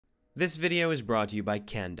This video is brought to you by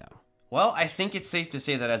Kandao. Well, I think it's safe to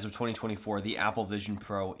say that as of 2024, the Apple Vision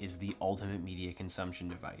Pro is the ultimate media consumption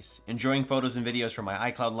device. Enjoying photos and videos from my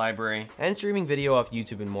iCloud library, And streaming video off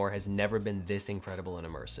YouTube and more has never been this incredible and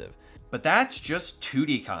immersive. but that's just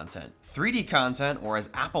 2D content. 3D content, or as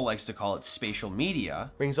Apple likes to call it, spatial media,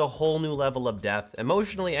 Brings a whole new level of depth,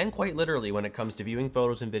 emotionally and quite literally, when it comes to viewing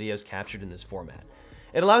photos and videos captured in this format.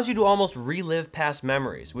 It allows you to almost relive past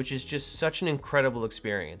memories, which is just such an incredible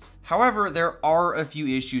experience. However, there are a few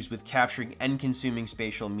issues with capturing and consuming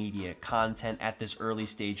spatial media content at this early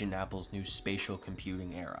stage in Apple's new spatial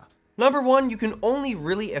computing era. Number one, you can only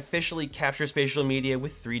really officially capture spatial media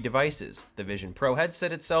with 3 devices: the Vision Pro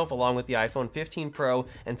headset itself, along with the iPhone 15 Pro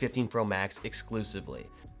and 15 Pro Max exclusively.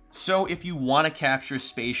 So if you want to capture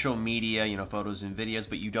spatial media, photos and videos,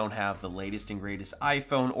 but you don't have the latest and greatest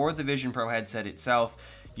iPhone or the Vision Pro headset itself,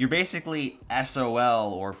 you're basically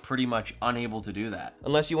SOL or pretty much unable to do that.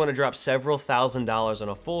 Unless you want to drop several $1,000s on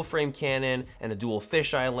a full-frame Canon and a dual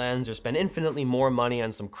fisheye lens, or spend infinitely more money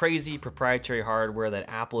on some crazy proprietary hardware that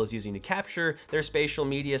Apple is using to capture their spatial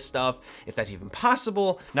media stuff, if that's even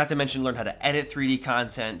possible. Not to mention learn how to edit 3D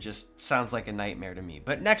content, just sounds like a nightmare to me.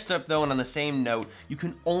 But next up though, and on the same note, you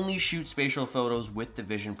can only shoot spatial photos with the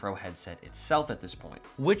Vision Pro headset itself at this point.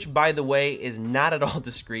 Which, by the way, is not at all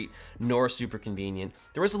discreet nor super convenient.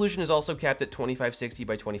 The resolution is also capped at 2560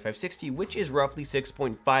 by 2560, which is roughly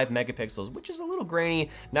 6.5 megapixels, which is a little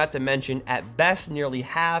grainy, not to mention at best nearly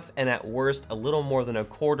half, and at worst a little more than a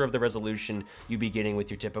quarter of the resolution you'd be getting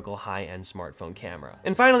with your typical high-end smartphone camera.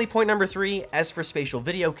 And finally, point number 3, as for spatial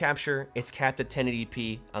video capture, it's capped at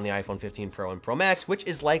 1080p on the iPhone 15 Pro and Pro Max, which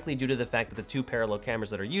is likely due to the fact that the 2 parallel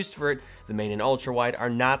cameras that are used for it, the main and ultra wide, are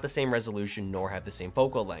not the same resolution nor have the same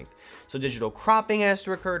focal length. So digital cropping has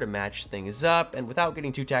to occur to match things up, and without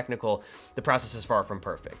getting too technical, the process is far from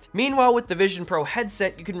perfect. Meanwhile, with the Vision Pro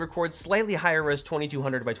headset, you can record slightly higher res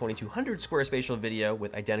 2200 by 2200 square spatial video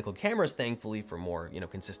with identical cameras, thankfully, for more,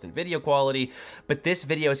 consistent video quality. But this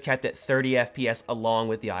video is capped at 30 FPS along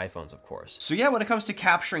with the iPhones, of course. So yeah, when it comes to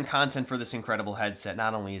capturing content for this incredible headset,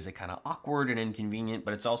 not only is it kind of awkward and inconvenient,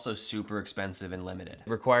 but it's also super expensive and limited,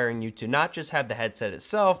 requiring you to not just have the headset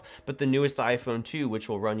itself, but the newest iPhone 2, which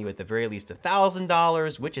will run you at the very least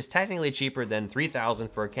 $1,000, which is technically cheaper than $3,000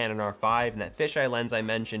 for a Canon R5, and that fisheye lens I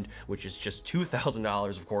mentioned, which is just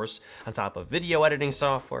 $2,000, of course, on top of video editing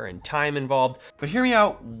software and time involved. But hear me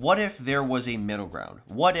out, what if there was a middle ground?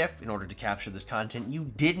 What if, in order to capture this content, you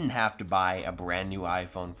didn't have to buy a brand new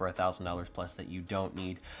iPhone for $1,000 plus that you don't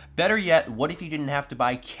need? Better yet, what if you didn't have to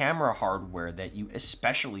buy camera hardware that you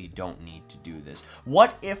especially don't need to do this?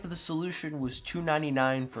 What if the solution was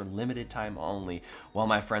 $299 for limited time only? Well,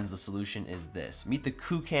 my friends, the solution is this. Meet the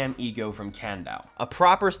QooCam Ego from Kandao, a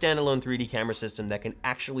proper standalone 3D camera system that can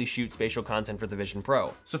actually shoot spatial content for the Vision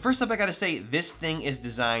Pro. So first up, I gotta say, this thing is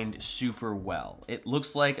designed super well. It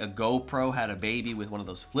looks like a GoPro had a baby with one of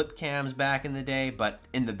those flip cams back in the day, but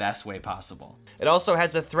in the best way possible. It also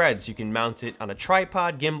has a thread, so you can mount it on a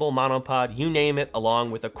tripod, gimbal, monopod, you name it,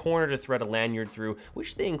 along with a corner to thread a lanyard through,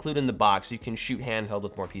 which they include in the box so you can shoot handheld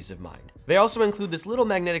with more peace of mind. They also include this little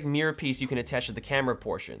magnetic mirror piece you can attach to the camera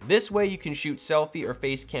portion. This way you can shoot selfie or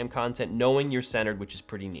face cam content knowing you're centered, which is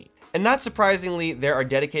pretty neat. And not surprisingly, there are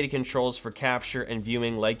dedicated controls for capture and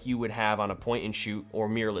viewing like you would have on a point and shoot or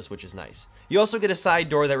mirrorless, which is nice. You also get a side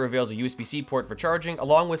door that reveals a USB-C port for charging,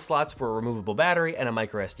 along with slots for a removable battery and a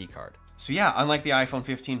micro SD card. So yeah, unlike the iPhone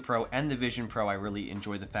 15 Pro and the Vision Pro, I really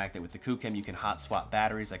enjoy the fact that with the QooCam you can hot swap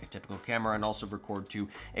batteries like a typical camera and also record to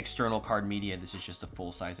external card media. This is just a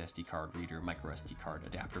full-size SD card reader, micro SD card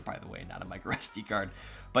adapter, by the way, not a micro SD card.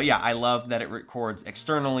 But yeah, I love that it records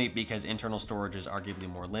externally because internal storage is arguably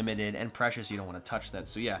more limited and precious. You don't want to touch that.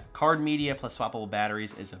 So yeah, card media plus swappable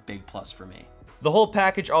batteries is a big plus for me. The whole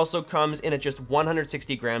package also comes in at just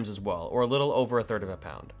 160 grams as well, or a little over 1/3 of a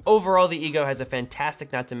pound. Overall, the Ego has a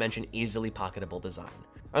fantastic, not to mention easily pocketable design.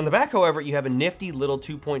 On the back, however, you have a nifty little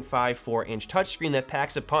 2.54-inch touchscreen that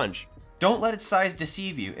packs a punch. Don't let its size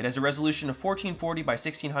deceive you. It has a resolution of 1440 by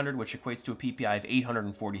 1600, which equates to a PPI of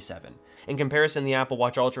 847. In comparison, the Apple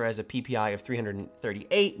Watch Ultra has a PPI of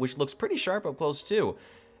 338, which looks pretty sharp up close too.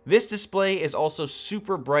 This display is also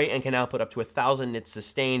super bright and can output up to 1000 nits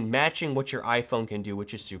sustained, matching what your iPhone can do,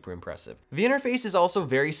 which is super impressive. The interface is also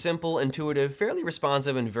very simple, intuitive, fairly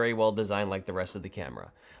responsive, and very well designed like the rest of the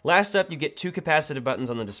camera. Last up, you get 2 capacitive buttons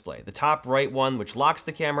on the display. The top right one, which locks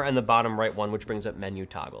the camera, and the bottom right one, which brings up menu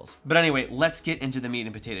toggles. But anyway, let's get into the meat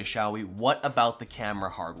and potatoes, shall we? What about the camera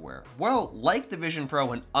hardware? Well, like the Vision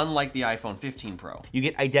Pro and unlike the iPhone 15 Pro, you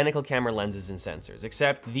get identical camera lenses and sensors,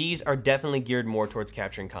 except these are definitely geared more towards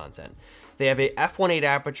capturing content. They have a f1.8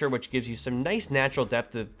 aperture, which gives you some nice natural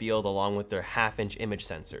depth of field along with their half-inch image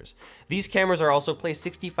sensors. These cameras are also placed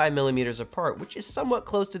 65 millimeters apart, which is somewhat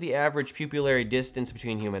close to the average pupillary distance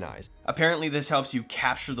between human eyes. Apparently this helps you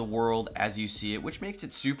capture the world as you see it, which makes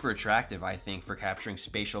it super attractive, I think, for capturing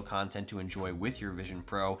spatial content to enjoy with your Vision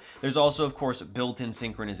Pro. There's also, of course, built-in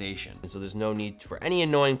synchronization, and so there's no need for any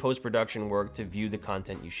annoying post-production work to view the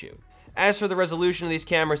content you shoot. As for the resolution of these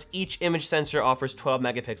cameras, each image sensor offers 12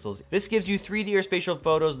 megapixels. This gives you 3D or spatial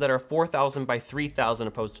photos that are 4000 by 3000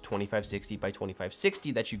 opposed to 2560 by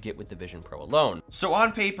 2560 that you get with the Vision Pro alone. So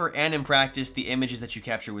on paper and in practice, the images that you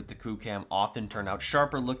capture with the QooCam often turn out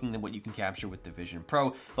sharper looking than what you can capture with the Vision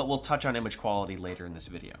Pro, but we'll touch on image quality later in this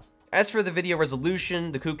video. As for the video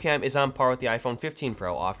resolution, the QooCam is on par with the iPhone 15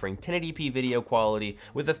 Pro, offering 1080p video quality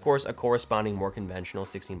with, of course, a corresponding more conventional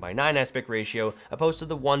 16:9 aspect ratio, opposed to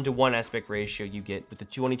the 1:1 aspect ratio you get with the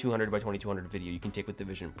 2200 by 2200 video you can take with the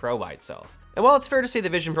Vision Pro by itself. And while it's fair to say the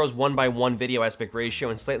Vision Pro's 1:1 video aspect ratio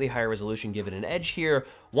and slightly higher resolution give it an edge here,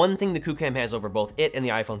 one thing the QooCam has over both it and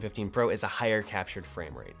the iPhone 15 Pro is a higher captured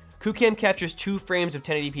frame rate. QooCam captures 2 frames of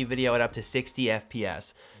 1080p video at up to 60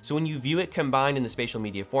 FPS, so when you view it combined in the spatial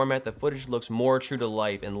media format, the footage looks more true to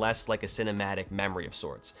life and less like a cinematic memory of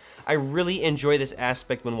sorts. I really enjoy this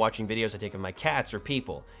aspect when watching videos I take of my cats or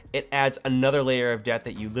people. It adds another layer of depth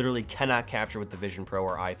that you literally cannot capture with the Vision Pro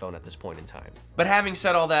or iPhone at this point in time. But having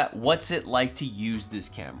said all that, what's it like to use this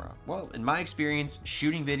camera? Well, in my experience,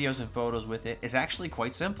 shooting videos and photos with it is actually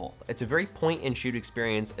quite simple. It's a very point-and-shoot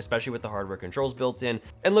experience, especially with the hardware controls built in,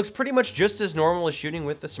 and looks pretty much just as normal as shooting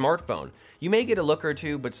with the smartphone. You may get a look or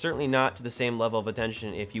two, but certainly not to the same level of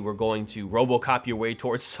attention if you were going to RoboCop your way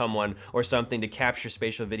towards someone or something to capture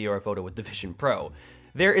spatial video or photo with the Vision Pro.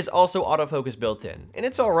 There is also autofocus built in, and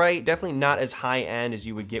it's alright, definitely not as high-end as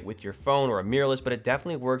you would get with your phone or a mirrorless, but it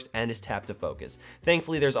definitely works and is tap to focus.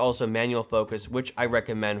 Thankfully, there's also manual focus, which I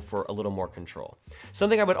recommend for a little more control.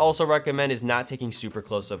 Something I would also recommend is not taking super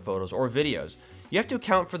close-up photos or videos. You have to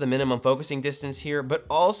account for the minimum focusing distance here, but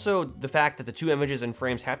also the fact that the two images and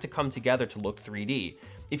frames have to come together to look 3D.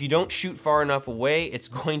 If you don't shoot far enough away, it's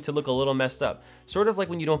going to look a little messed up, sort of like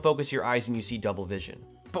when you don't focus your eyes and you see double vision.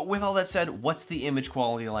 But with all that said, what's the image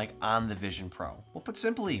quality like on the Vision Pro? Well, put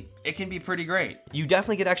simply, it can be pretty great. You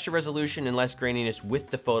definitely get extra resolution and less graininess with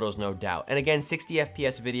the photos, no doubt. And again, 60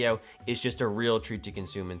 FPS video is just a real treat to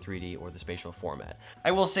consume in 3D or the spatial format.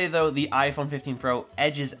 I will say though, the iPhone 15 Pro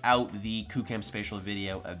edges out the QooCam spatial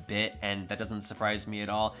video a bit, and that doesn't surprise me at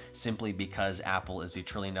all, simply because Apple is a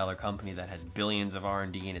trillion-dollar company that has billions of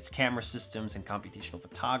R&D in its camera systems and computational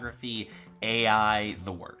photography, AI,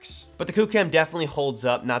 the works. But the QooCam definitely holds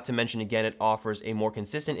up, not to mention again it offers a more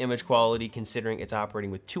consistent image quality considering it's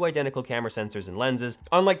operating with 2 identical camera sensors and lenses,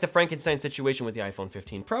 unlike the Frankenstein situation with the iPhone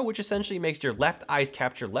 15 Pro, which essentially makes your left eyes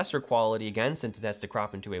capture lesser quality again since it has to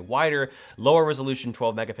crop into a wider, lower resolution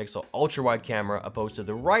 12 megapixel ultra-wide camera opposed to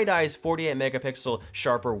the right eye's 48 megapixel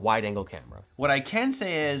sharper wide-angle camera. What I can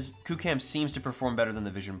say is QooCam seems to perform better than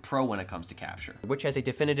the Vision Pro when it comes to capture, which has a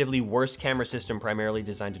definitively worse camera system primarily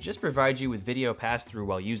designed to just provide you with video pass-through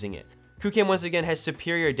while using it. QooCam once again has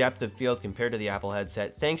superior depth of field compared to the Apple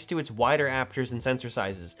headset thanks to its wider apertures and sensor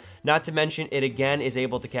sizes. Not to mention it again is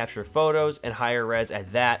able to capture photos and higher res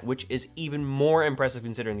at that, which is even more impressive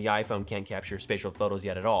considering the iPhone can't capture spatial photos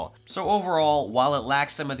yet at all. So overall, while it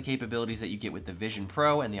lacks some of the capabilities that you get with the Vision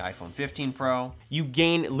Pro and the iPhone 15 Pro, you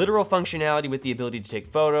gain literal functionality with the ability to take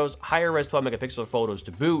photos, higher res 12 megapixel photos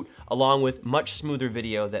to boot, along with much smoother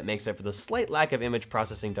video that makes up for the slight lack of image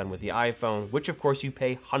processing done with the iPhone, which of course you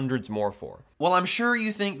pay hundreds more for. Well, I'm sure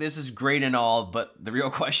you think this is great and all, but the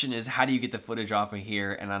real question is how do you get the footage off of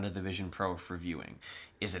here and onto the Vision Pro for viewing?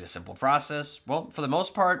 Is it a simple process? Well, for the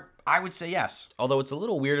most part, I would say yes. Although it's a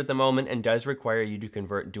little weird at the moment and does require you to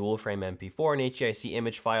convert dual frame MP4 and HEIC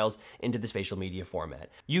image files into the spatial media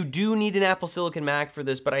format. You do need an Apple Silicon Mac for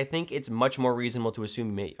this, but I think it's much more reasonable to assume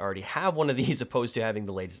you may already have one of these opposed to having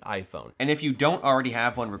the latest iPhone. And if you don't already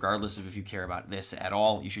have one, regardless of if you care about this at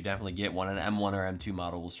all, you should definitely get one. An M1 or M2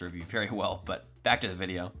 model will serve you very well, but back to the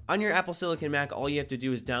video. On your Apple Silicon Mac, all you have to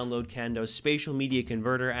do is download Kandao's Spatial Media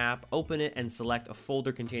Converter app, open it, and select a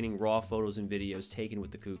folder containing raw photos and videos taken with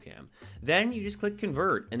the QooCam. Then you just click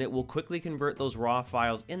Convert, and it will quickly convert those raw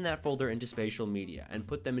files in that folder into spatial media, and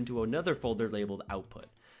put them into another folder labeled Output.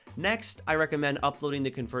 Next, I recommend uploading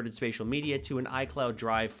the converted spatial media to an iCloud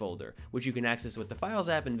Drive folder, which you can access with the Files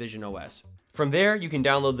app in Vision OS. From there, you can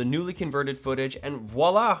download the newly converted footage, and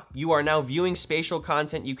voila! You are now viewing spatial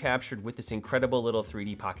content you captured with this incredible little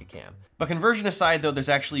 3D pocket cam. But conversion aside though, there's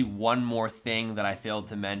actually one more thing that I failed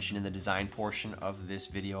to mention in the design portion of this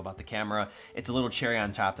video about the camera. It's a little cherry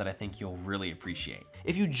on top that I think you'll really appreciate.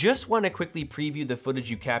 If you just want to quickly preview the footage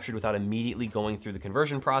you captured without immediately going through the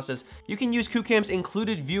conversion process, you can use QooCam's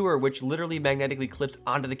included viewer, which literally magnetically clips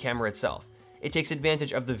onto the camera itself. It takes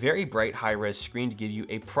advantage of the very bright high-res screen to give you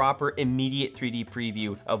a proper immediate 3D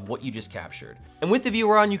preview of what you just captured. And with the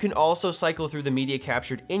viewer on, you can also cycle through the media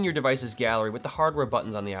captured in your device's gallery with the hardware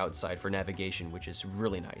buttons on the outside for navigation, which is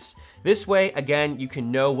really nice. This way, again, you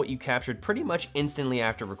can know what you captured pretty much instantly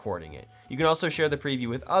after recording it. You can also share the preview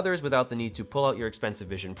with others without the need to pull out your expensive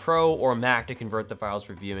Vision Pro or Mac to convert the files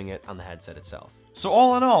for viewing it on the headset itself. So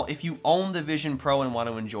all in all, if you own the Vision Pro and want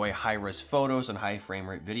to enjoy high-res photos and high frame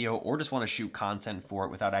rate video, or just want to shoot content for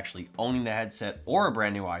it without actually owning the headset or a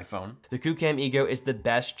brand new iPhone, the QooCam Ego is the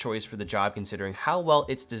best choice for the job considering how well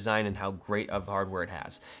it's designed and how great of hardware it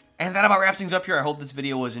has. And that about wraps things up here. I hope this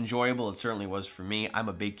video was enjoyable. It certainly was for me. I'm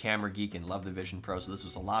a big camera geek and love the Vision Pro, so this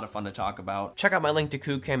was a lot of fun to talk about. Check out my link to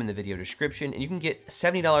QooCam in the video description, and you can get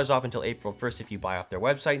 $70 off until April 1st if you buy off their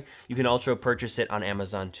website. You can also purchase it on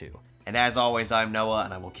Amazon too. And as always, I'm Noah,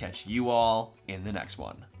 and I will catch you all in the next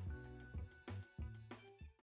one.